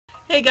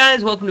Hey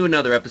guys, welcome to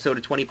another episode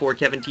of 24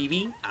 Kevin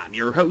TV. I'm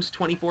your host,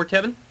 24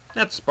 Kevin.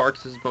 That's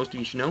Sparks, as most of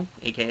you should know,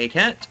 aka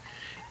Cat.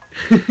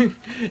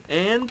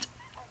 And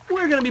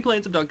we're gonna be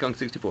playing some Donkey Kong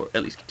 64,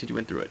 at least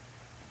continuing through it.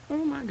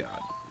 Oh my god.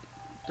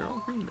 They're all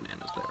green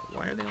bananas there.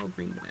 Why are they all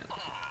green bananas?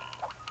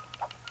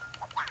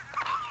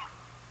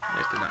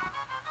 Nicely done.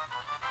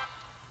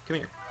 Come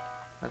here.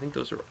 I think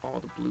those are all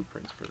the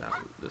blueprints for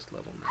this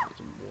level now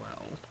as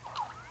well.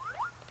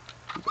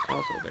 Which is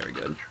also very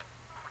good.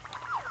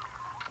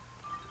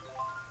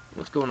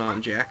 What's going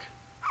on, Jack?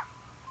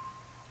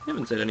 You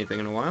haven't said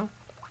anything in a while.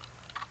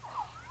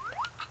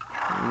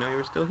 I didn't know you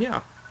were still here.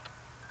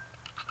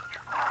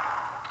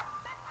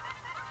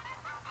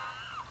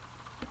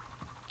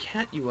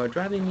 Cat, you are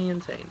driving me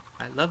insane.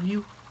 I love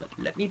you, but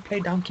let me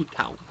play Donkey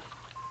Kong.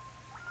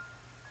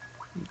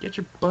 Get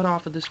your butt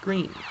off of the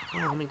screen. I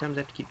don't know how many times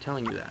I have to keep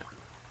telling you that.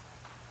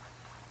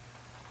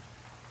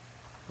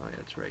 Oh yeah,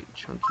 that's right.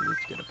 Chunky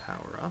needs to get a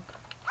power up.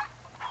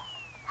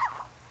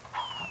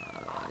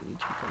 I need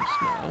to become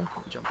small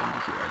and jump into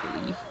here, I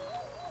believe.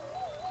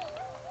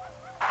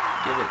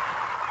 Give it.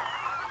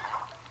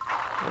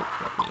 Oh,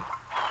 fuck me.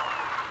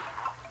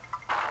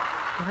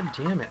 God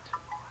damn it.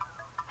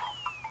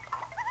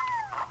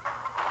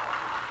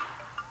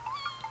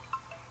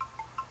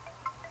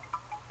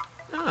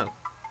 Oh,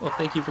 well,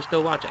 thank you for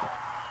still watching.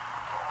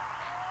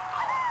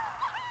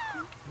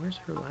 Where's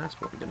her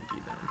last one gonna be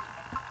then?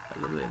 I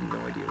literally have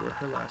no idea where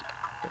her last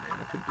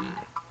banana could be.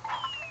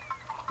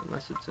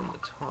 Unless it's in the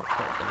top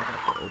part, then I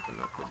have to open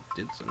up the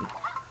Didson.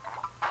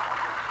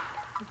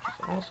 Which is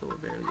also a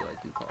very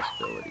likely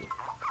possibility.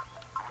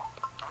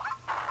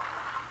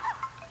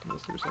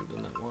 Unless there was something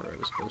in that water I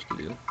was supposed to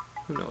do.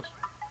 Who knows?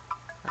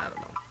 I don't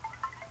know.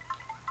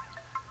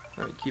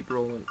 Alright, keep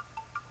rolling.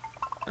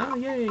 Oh,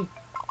 yay!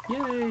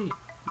 Yay!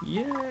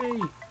 Yay!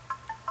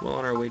 Well,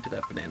 on our way to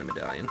that banana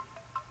medallion.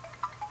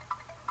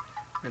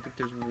 I think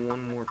there's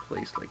one more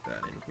place like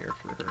that in here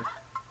for her.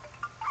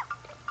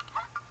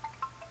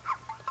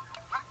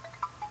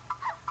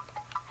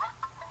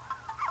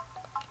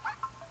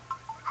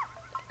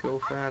 Go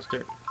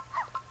faster.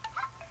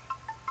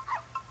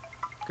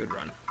 Good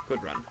run.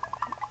 Good run.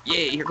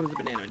 Yay! Here comes the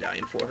banana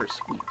medallion for her.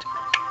 Sweet.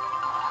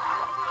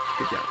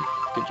 Good job.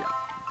 Good job.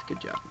 Good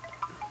job.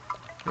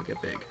 Don't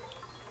get big.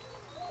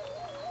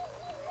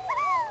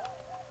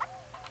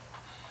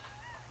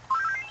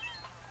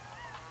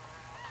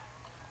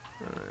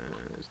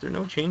 Is there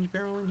no change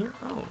barrel in here?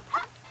 Oh,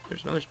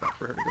 there's another spot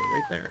for her to go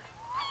right there.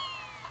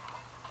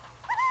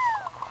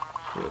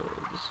 So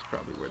this is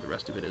probably where the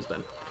rest of it is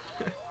then.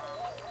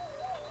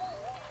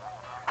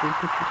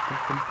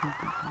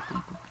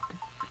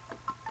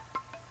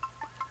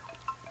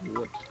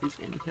 What is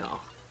in here?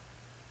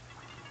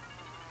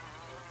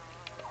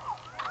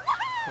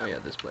 Oh yeah,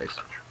 this place.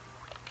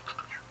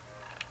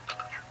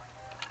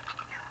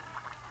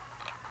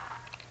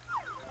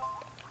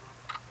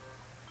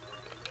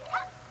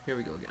 Here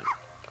we go again.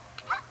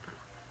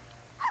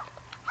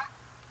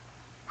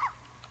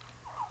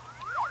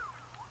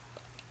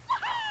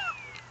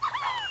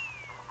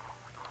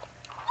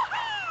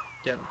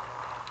 Get him.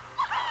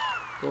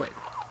 Go away.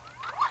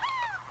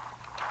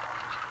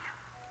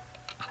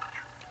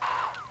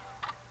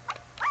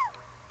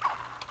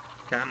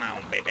 Come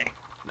on, baby.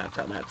 That's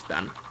how that's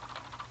done.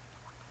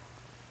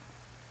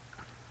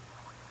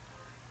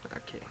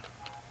 Okay.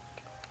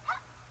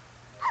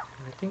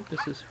 And I think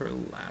this is her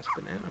last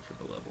banana for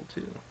the level,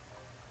 too.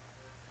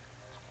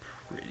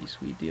 Pretty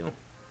sweet deal.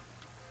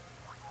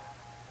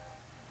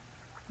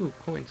 Ooh,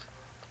 coins.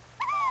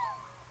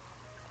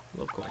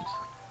 Love coins.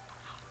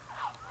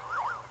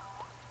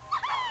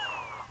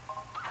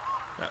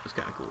 That was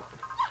kind of cool.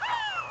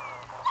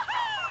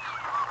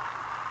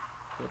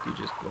 Hope you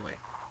just go away.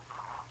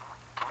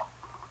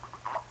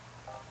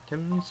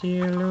 Come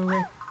sail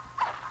away.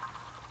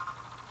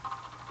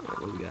 What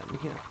do we got in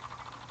here?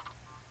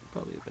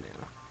 Probably a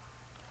banana.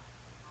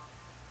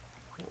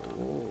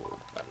 Oh,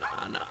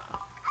 banana.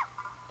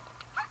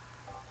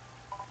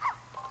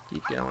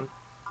 Keep going.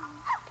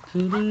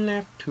 To the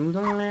left, to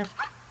the left.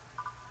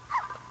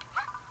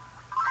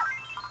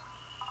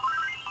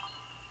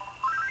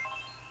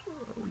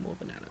 Oh, more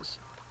bananas.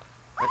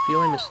 I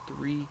feel I missed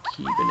 3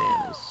 key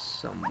bananas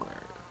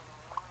somewhere.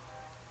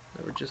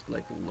 That were just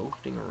like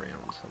loafing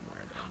around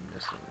somewhere that I'm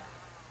missing.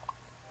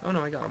 Oh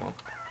no, I got them all.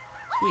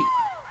 Sweet.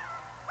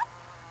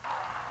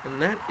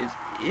 And that is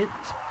it.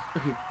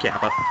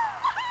 Kappa.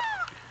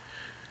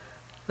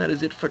 That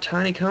is it for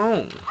Tiny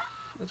Kong.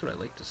 That's what I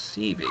like to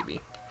see,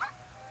 baby.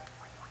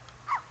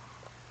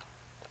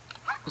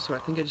 So I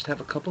think I just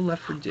have a couple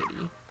left for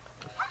Diddy,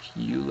 a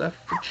few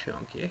left for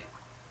Chunky,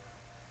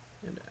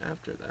 and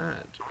after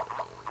that,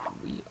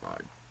 we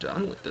are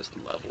done with this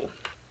level.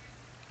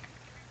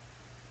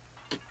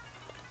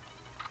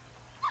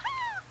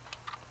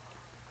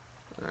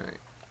 Alright,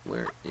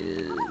 where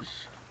is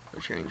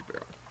a change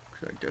barrel?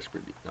 Because I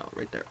desperately... Oh,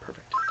 right there,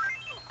 perfect.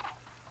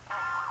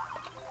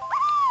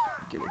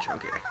 Give me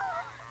Chunky.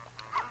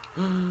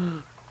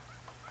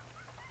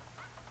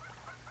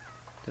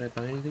 Did I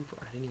buy anything for...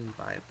 I didn't even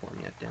buy it for him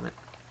yet, damn it.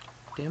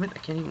 damn it, I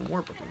can't even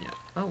warp with him yet.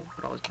 Oh,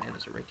 but all his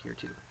bananas are right here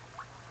too.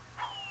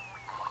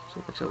 So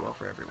it works out well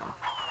for everyone.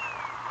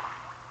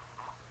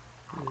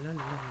 La la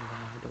la,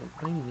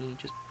 don't mind me,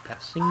 just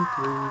passing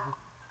through.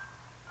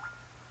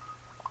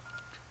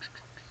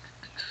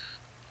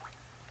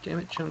 Damn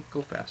it, Chunk,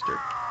 go faster.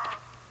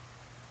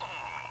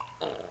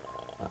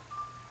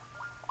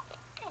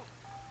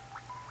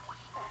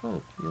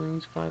 Oh, he only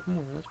needs 5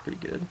 more, that's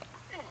pretty good.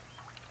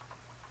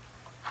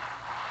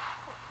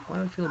 Why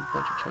do I feel a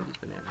bunch of Chunky's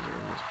bananas are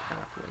in this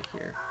pathway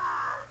here?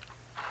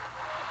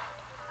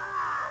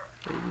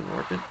 Should I even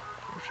warp it?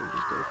 Or should I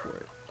just go for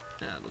it?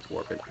 Yeah, let's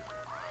warp it.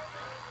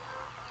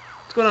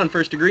 What's going on,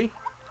 First Degree?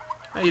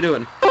 How you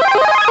doing?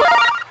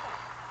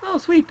 Oh,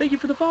 sweet, thank you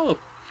for the follow.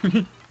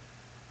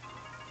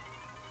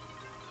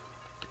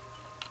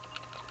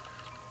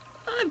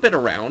 I've been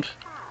around.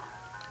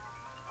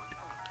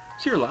 I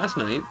was here last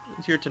night. I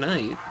was here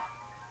tonight.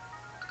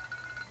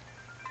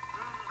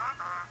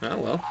 Oh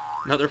well.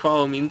 Another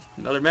follow means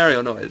another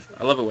Mario noise.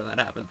 I love it when that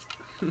happens.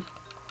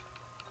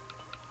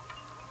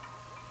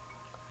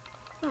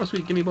 Oh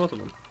sweet, give me both of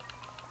them.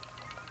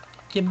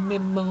 Give me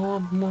more,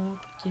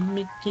 give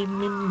me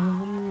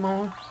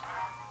more.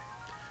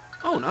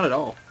 Oh, not at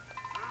all.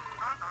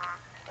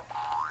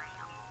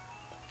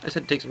 I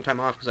said take some time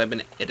off because I've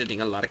been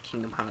editing a lot of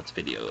Kingdom Hearts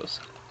videos.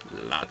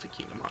 Lots of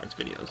Kingdom Hearts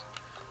videos.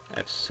 I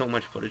have so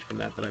much footage from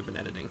that I've been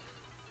editing.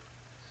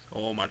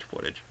 So much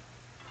footage.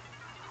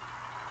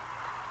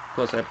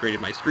 Plus I upgraded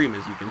my stream,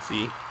 as you can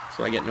see,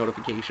 so I get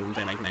notifications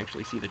and I can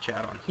actually see the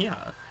chat on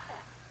here.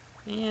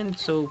 And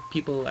so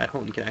people at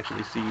home can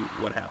actually see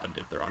what happened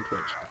if they're on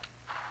Twitch.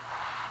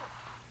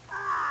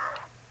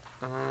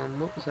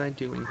 What was I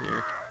doing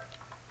here?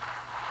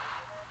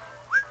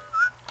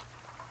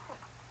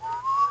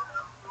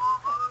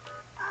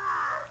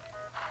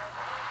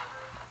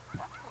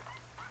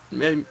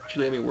 It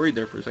actually had me worried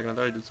there for a second. I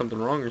thought I did something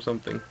wrong or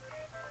something.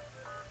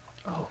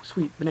 Oh,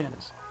 sweet,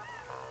 bananas.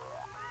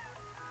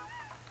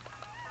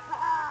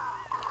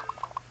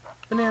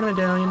 Banana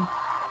medallion.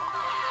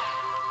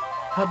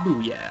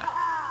 Habooyah.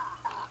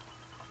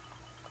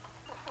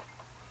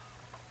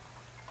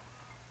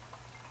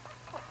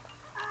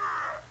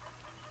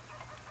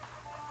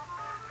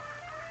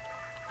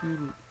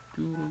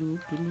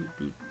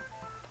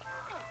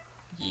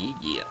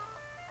 Yeah.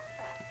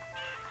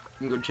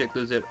 You can go check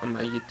those out on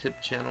my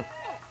YouTube channel.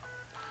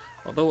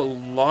 Although a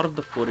lot of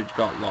the footage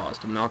got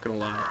lost, I'm not gonna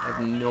lie, I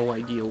have no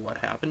idea what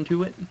happened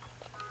to it,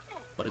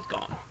 but it's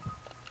gone.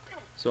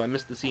 So I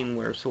missed the scene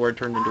where Sword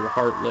turned into a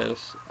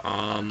Heartless.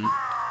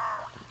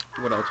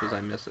 What else was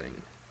I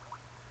missing?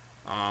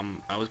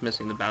 I was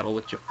missing the battle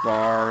with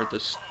Jafar,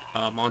 the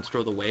Monster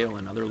of the Whale,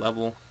 another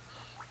level.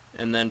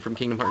 And then from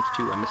Kingdom Hearts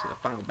 2, I'm missing the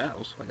final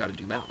battle, so I gotta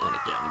do that one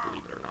again,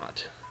 believe it or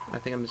not. I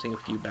think I'm missing a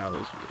few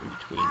battles in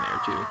between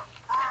there, too.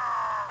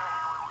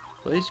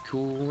 But it's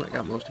cool, I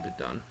got most of it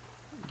done.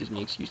 It gives me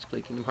an excuse to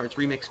play Kingdom Hearts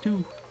Remix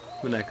 2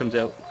 when that comes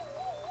out.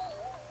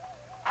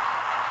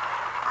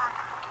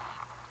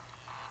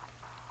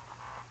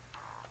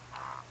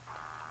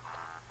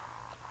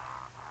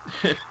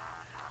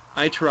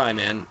 I try,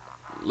 man.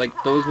 Like,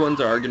 those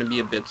ones are going to be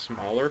a bit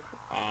smaller.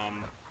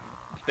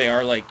 They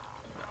are, like,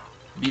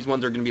 these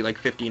ones are going to be, like,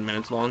 15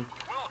 minutes long.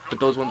 But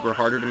those ones were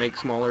harder to make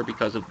smaller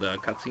because of the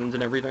cutscenes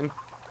and everything.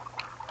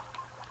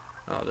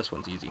 Oh, this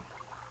one's easy.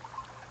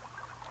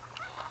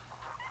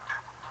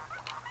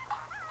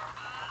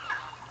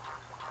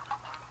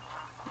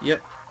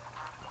 Yep.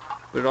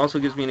 But it also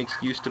gives me an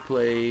excuse to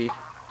play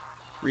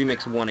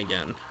Remix 1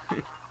 again.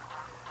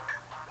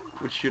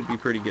 Which should be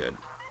pretty good.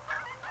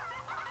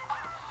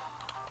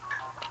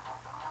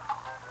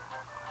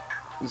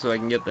 So I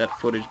can get that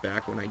footage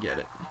back when I get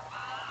it.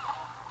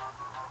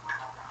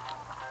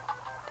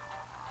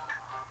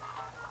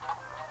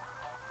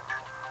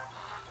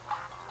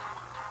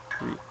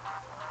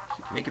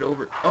 Make it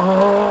over.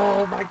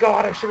 Oh my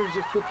god, I should have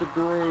just put the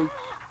grave.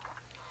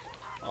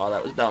 Oh,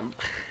 that was dumb.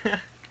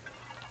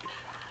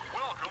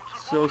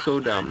 So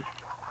dumb.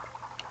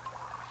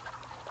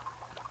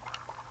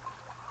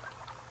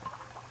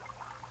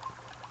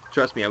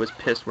 Trust me, I was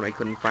pissed when I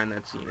couldn't find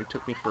that scene. It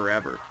took me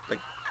forever.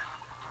 Like,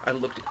 I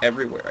looked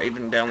everywhere. I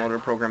even downloaded a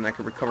program that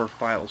could recover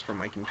files from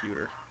my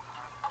computer.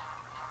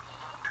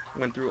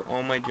 Went through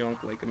all my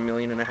junk like 1.5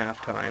 million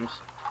times.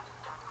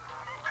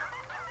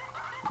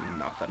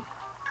 Nothing.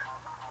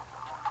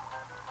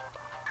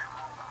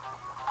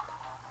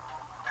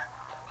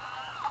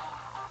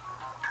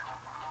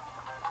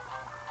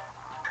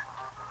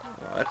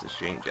 Oh, that's a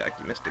shame, Jack.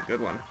 You missed a good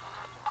one.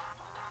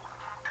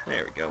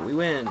 There we go. We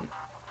win.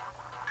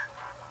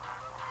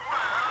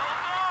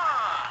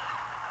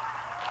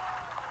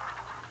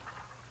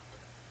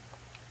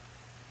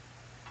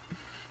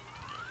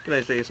 Can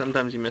I say,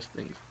 sometimes you miss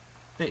things.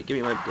 Hey, give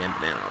me my damn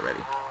banana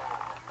already.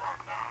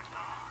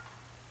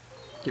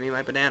 Give me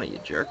my banana, you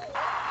jerk.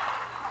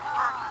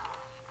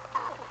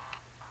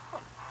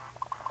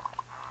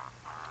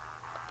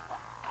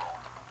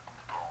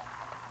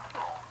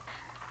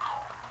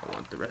 I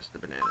want the rest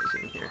of the bananas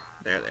in here.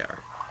 There they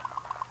are.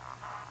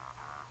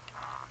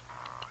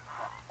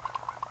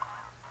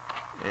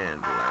 And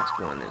the last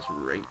one is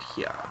right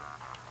here.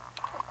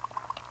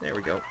 There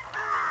we go.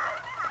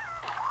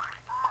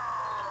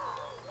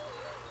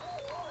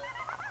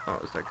 Oh,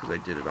 is that because I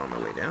did it on my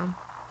way down?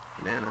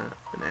 Banana,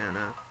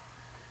 banana.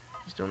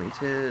 He still needs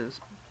his.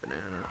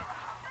 Banana,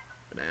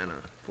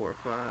 banana. 4 or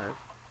 5.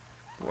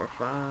 4 or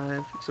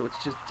 5. So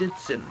it's just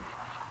Ditson.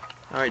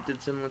 Alright,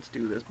 Ditson, let's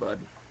do this, bud.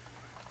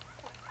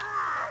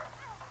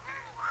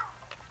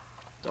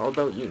 It's all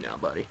about you now,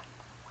 buddy.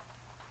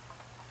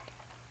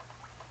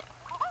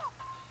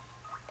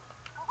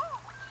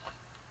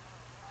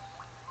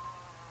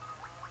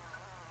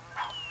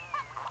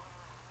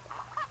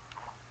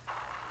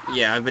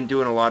 Yeah, I've been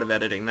doing a lot of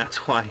editing,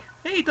 that's why.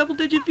 Hey,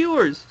 double-digit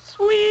viewers!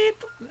 Sweet!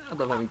 I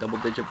love having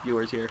double-digit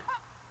viewers here.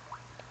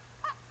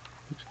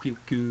 Makes me feel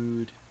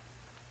good.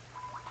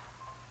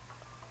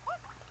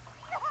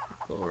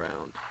 Go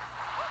around.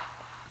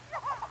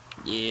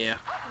 Yeah,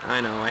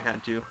 I know, I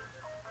had to.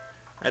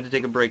 I had to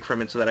take a break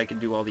from it so that I could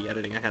do all the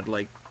editing. I had,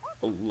 like,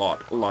 a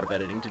lot of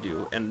editing to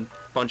do, and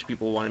a bunch of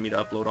people wanted me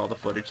to upload all the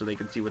footage so they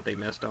could see what they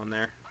missed on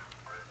there.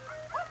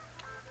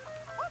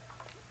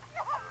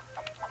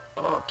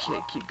 Okay,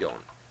 keep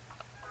going.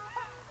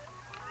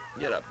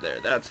 Get up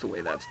there. That's the way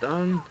that's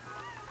done.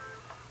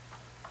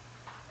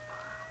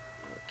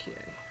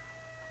 Okay.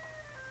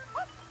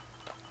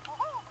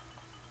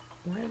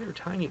 Why are there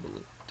tiny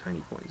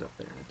coins up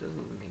there? It doesn't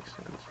even make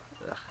sense.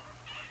 Ugh.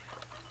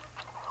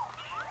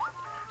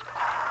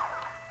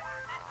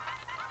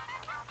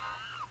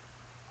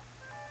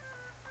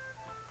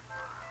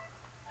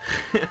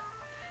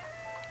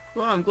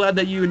 Well, I'm glad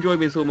that you enjoyed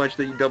me so much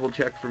that you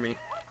double-checked for me.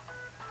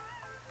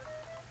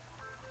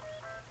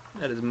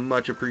 That is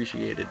much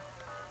appreciated.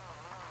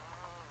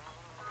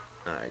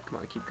 Alright, come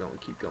on, keep going,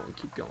 keep going,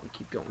 keep going,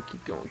 keep going,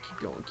 keep going, keep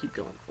going, keep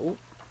going. Oh.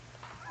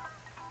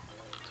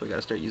 So I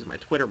gotta start using my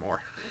Twitter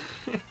more.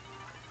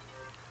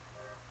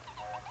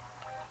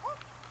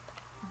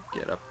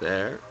 Get up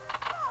there.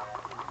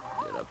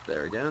 Get up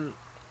there again.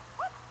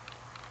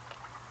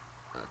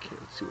 Okay,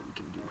 let's see what we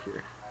can do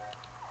here.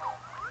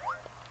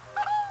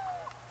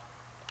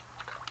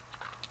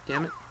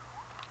 Damn it.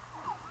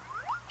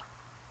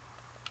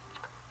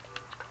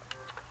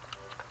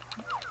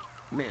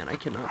 Man, I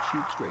cannot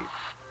shoot straight.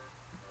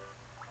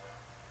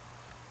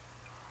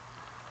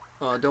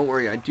 Don't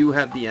worry, I do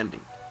have the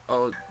ending.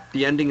 Oh,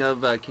 the ending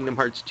of Kingdom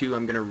Hearts 2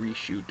 I'm gonna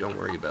reshoot, don't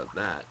worry about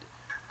that.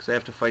 Because I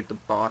have to fight the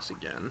boss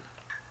again.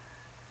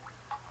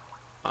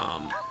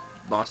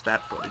 Lost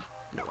that footage,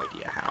 no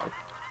idea how.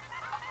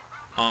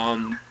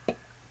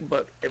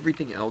 But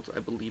everything else I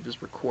believe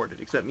is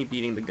recorded, except me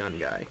beating the gun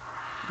guy.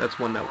 That's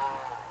one that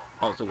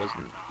also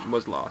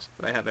was lost,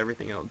 but I have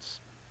everything else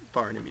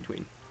far and in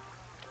between.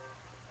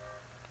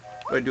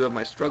 But I do have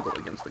my struggle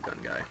against the gun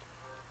guy.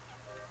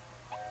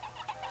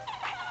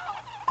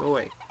 Go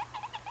away.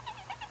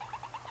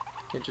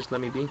 Can't just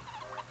let me be.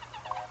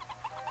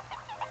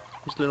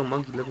 This little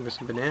monkey looking for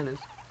some bananas.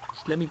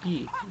 Just let me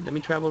be. Let me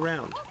travel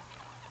around.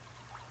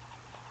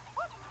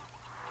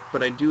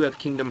 But I do have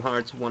Kingdom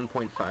Hearts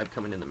 1.5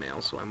 coming in the mail,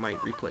 so I might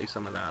replay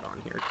some of that on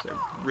here, because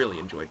I really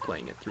enjoyed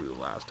playing it through the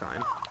last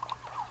time.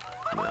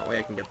 And that way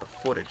I can get the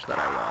footage that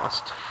I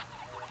lost.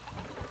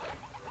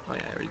 Oh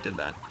yeah, I already did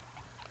that.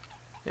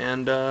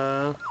 And,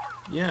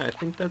 yeah, I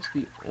think that's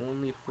the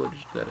only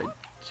footage that I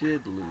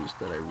did lose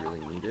that I really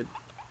needed.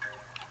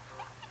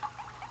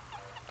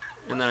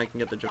 And then I can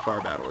get the Jafar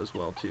battle as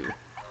well, too.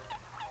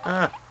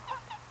 Ah!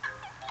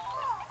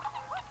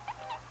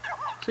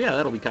 So yeah,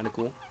 that'll be kind of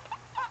cool.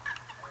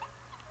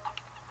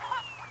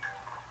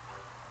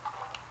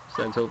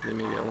 Besides, hopefully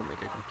maybe I won't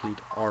make a complete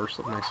arse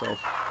of myself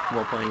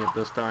while playing it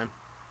this time.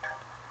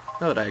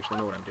 Now that I actually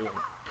know what I'm doing.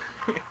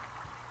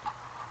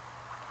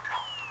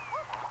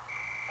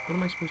 What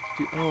am I supposed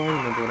to do? Oh, I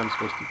remember what I'm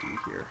supposed to do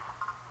here.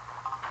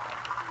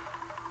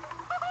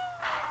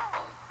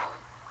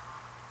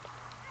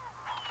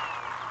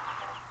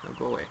 Now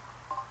go away.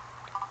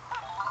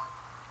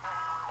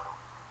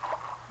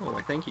 Oh,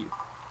 I thank you.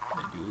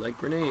 I do like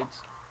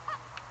grenades.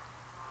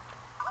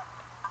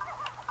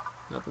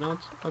 Nothing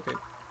else? Okay.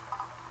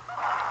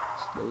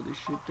 Slow this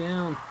shit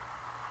down.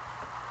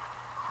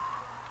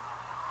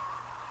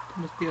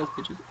 Must be those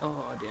bitches.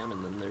 Oh, damn,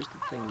 and then there's the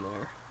thing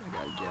there I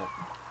gotta get.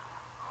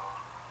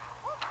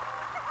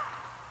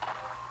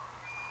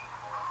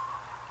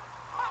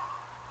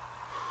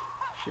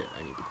 Shit,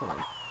 I need to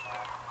climb.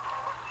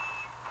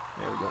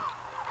 There we go.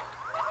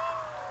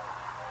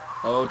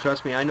 Oh,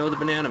 trust me, I know the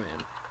Banana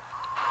Man.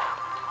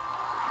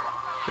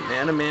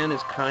 Banana Man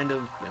is kind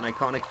of an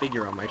iconic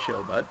figure on my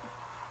show, but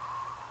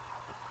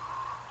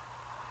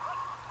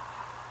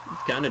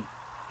he's kind of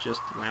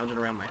just lounging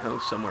around my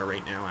house somewhere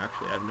right now,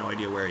 actually. I have no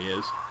idea where he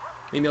is.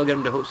 Maybe I'll get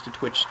him to host a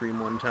Twitch stream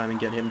one time and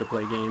get him to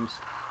play games.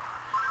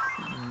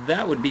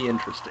 That would be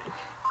interesting.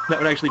 That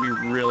would actually be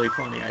really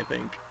funny, I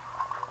think.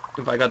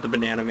 If I got the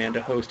Banana Man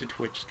to host a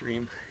Twitch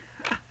stream.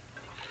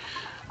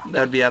 That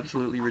would be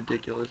absolutely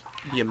ridiculous.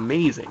 It'd be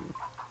amazing.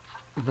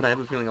 But I have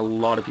a feeling a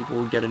lot of people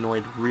will get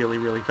annoyed really,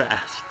 really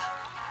fast.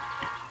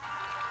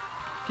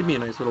 Give me a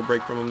nice little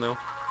break from him, though.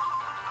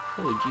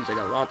 Holy jeez, I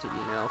got lots of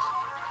emails.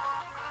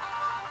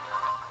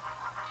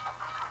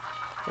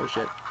 Oh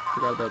shit.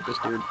 Forgot about this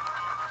dude.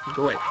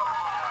 Go away.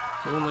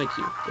 No one likes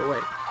you. Go away.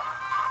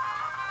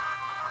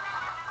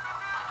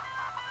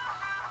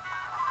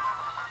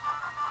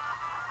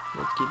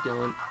 Let's keep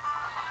going.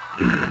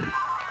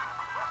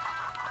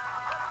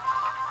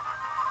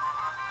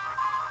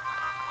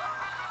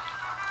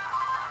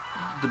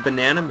 The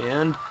Banana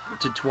Man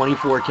to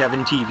 24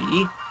 Kevin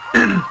TV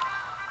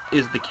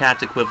is the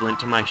cat's equivalent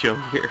to my show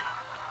here.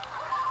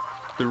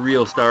 The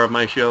real star of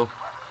my show.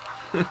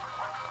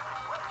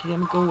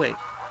 Damn it, go away.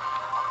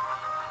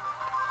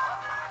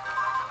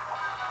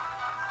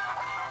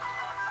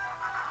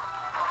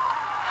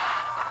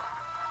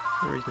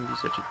 No reason to be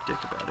such a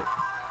dick about it.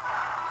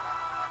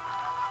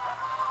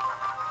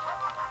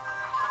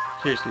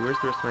 Seriously, where's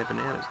the rest of my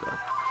bananas, though?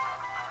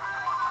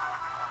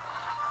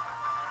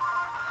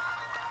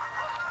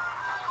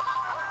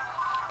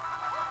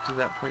 To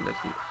that point,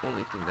 that's the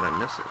only thing that I'm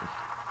missing.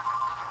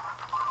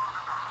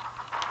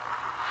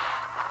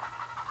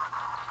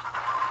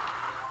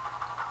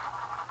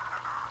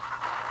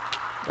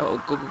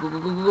 Oh, go, go, go, go,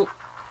 go, go.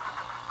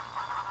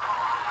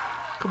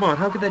 Come on,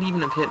 how could that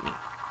even have hit me?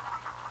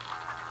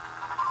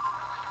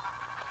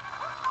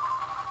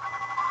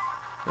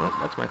 Oh,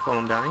 that's my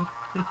phone dying.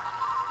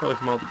 Probably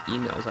from all the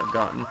emails I've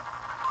gotten.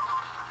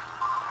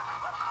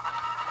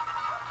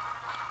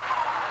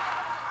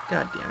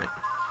 God damn it.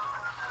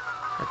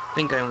 I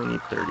think I only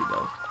need 30,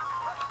 though.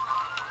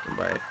 And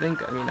by I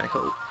think, I mean I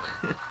hope.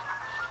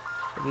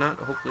 If not,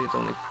 hopefully it's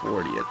only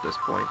 40 at this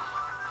point.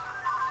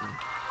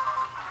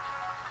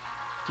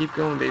 Keep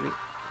going, baby.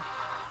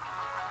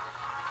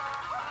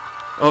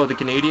 Oh, the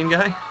Canadian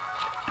guy?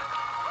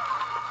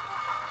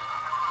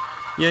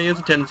 Yeah, he has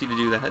a tendency to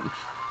do that.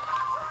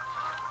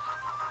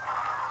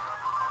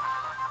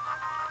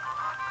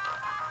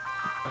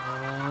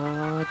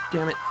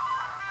 Damn it.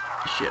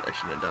 Shit, I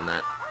shouldn't have done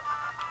that.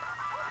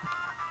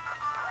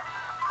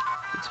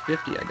 It's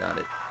 50, I got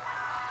it.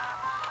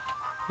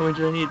 How much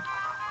do I need?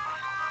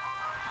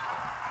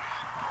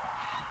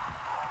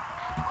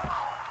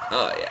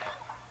 Oh, yeah.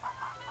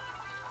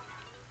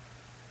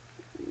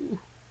 Ooh,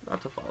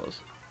 lots of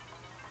follows.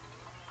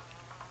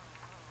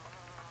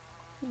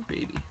 Ooh,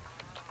 baby.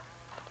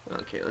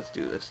 Okay, let's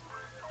do this.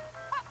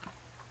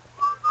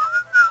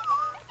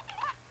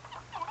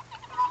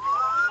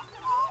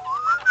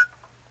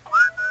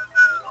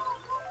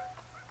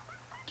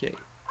 Okay.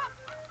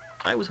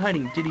 I was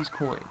hiding Diddy's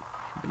coin.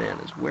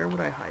 Bananas. Where would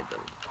I hide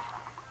them?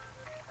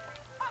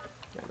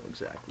 I know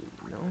exactly.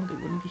 No, they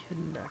wouldn't be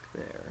hidden back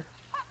there.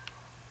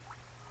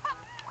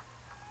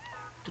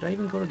 Did I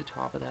even go to the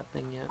top of that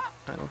thing yet?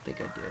 I don't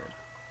think I did.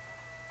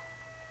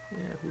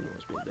 Yeah, who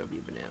knows? Maybe there'll be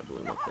a banana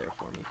balloon up there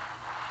for me.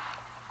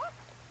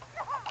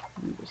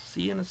 We will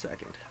see in a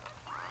second.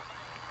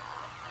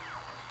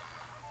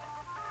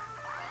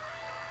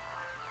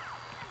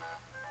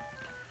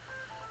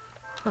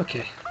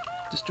 Okay.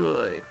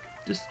 Destroy.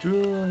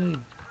 Destroy.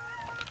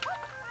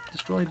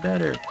 Destroy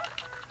better.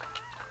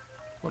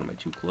 What, am I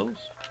too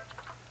close?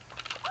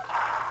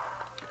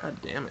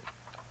 God damn it.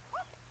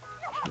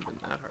 Shouldn't have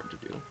been that hard to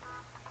do.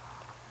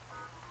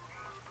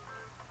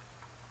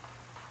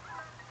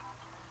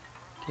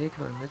 Okay,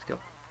 come on, let's go.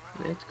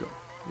 Let's go.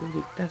 A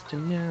little bit faster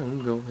now,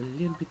 go a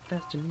little bit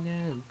faster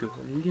now, go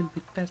a little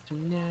bit faster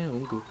now,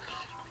 go a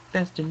little bit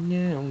faster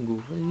now,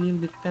 go a little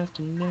bit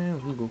faster now,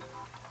 go.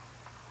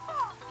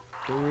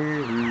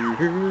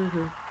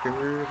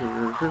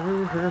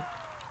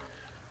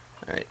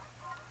 Alright,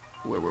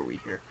 where were we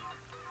here?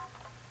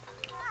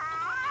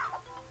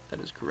 That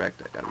is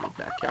correct, I gotta move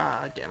back.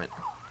 Ah, damn it.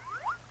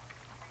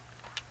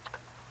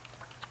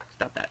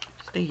 Stop that.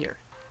 Stay here,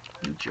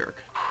 you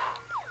jerk.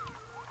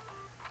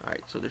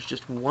 Alright, so there's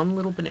just one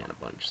little banana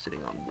bunch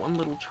sitting on one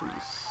little tree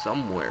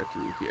somewhere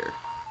through here.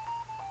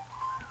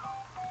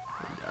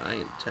 And I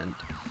intend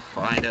to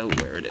find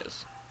out where it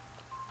is.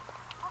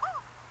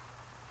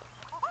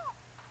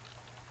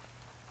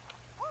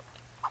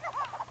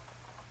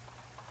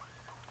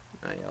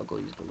 I'll go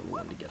use the little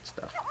one to get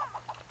stuff.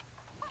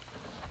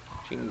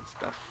 She needs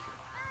stuff.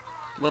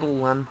 Little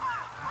one.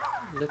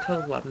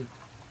 Little one.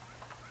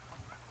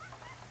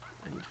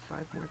 I need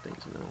 5 more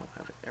things and then I'll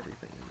have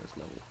everything in this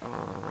level.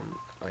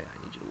 Oh yeah,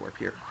 I need you to warp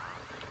here.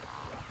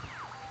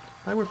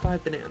 If I were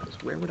 5 bananas,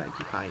 where would I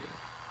be hiding?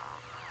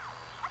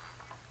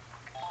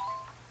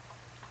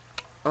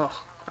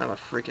 Oh, I'm a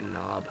freaking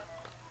knob.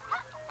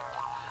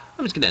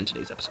 I'm just gonna end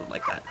today's episode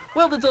like that.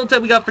 Well, that's all the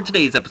time we got for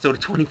today's episode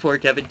of 24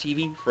 Kevin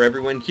TV. For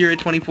everyone here at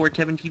 24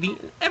 Kevin TV,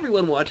 and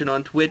everyone watching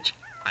on Twitch,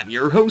 I'm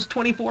your host,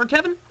 24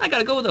 Kevin. I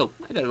gotta go, though.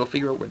 I gotta go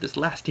figure out where this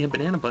last damn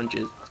banana bunch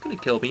is. It's gonna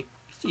kill me.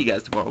 See you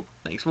guys tomorrow.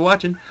 Thanks for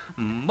watching.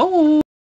 Bye!